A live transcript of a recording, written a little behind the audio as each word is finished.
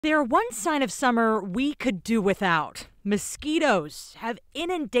They're one sign of summer we could do without. Mosquitoes have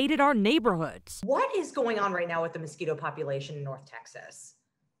inundated our neighborhoods. What is going on right now with the mosquito population in North Texas?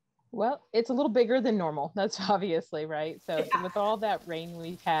 Well, it's a little bigger than normal. That's obviously right. So with all that rain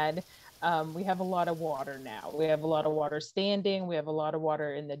we've had, we have a lot of water now. We have a lot of water standing. We have a lot of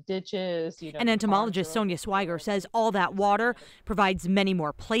water in the ditches. And entomologist Sonja Swiger says all that water provides many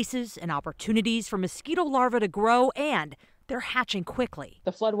more places and opportunities for mosquito larvae to grow, and they're hatching quickly.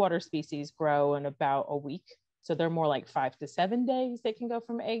 The floodwater species grow in about a week. So they're more like 5 to 7 days. They can go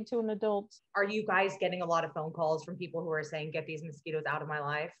from egg to an adult. Are you guys getting a lot of phone calls from people who are saying, get these mosquitoes out of my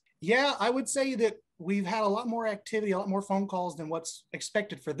life? Yeah, I would say that we've had a lot more activity, a lot more phone calls than what's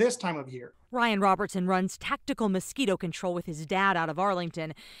expected for this time of year. Ryan Robertson runs tactical mosquito control with his dad out of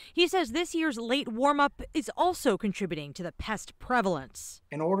Arlington. He says this year's late warm-up is also contributing to the pest prevalence.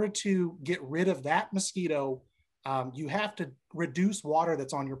 In order to get rid of that mosquito, you have to reduce water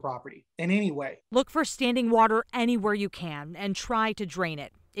that's on your property in any way. Look for standing water anywhere you can and try to drain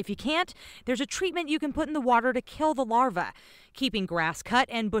it. If you can't, there's a treatment you can put in the water to kill the larva. Keeping grass cut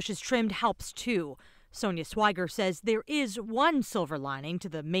and bushes trimmed helps too. Sonja Swiger says there is one silver lining to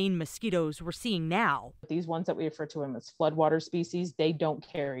the main mosquitoes we're seeing now. These ones that we refer to them as floodwater species, they don't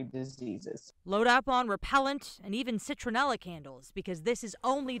carry diseases. Load up on repellent and even citronella candles because this is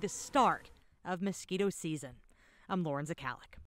only the start of mosquito season. I'm Lauren Zakalik.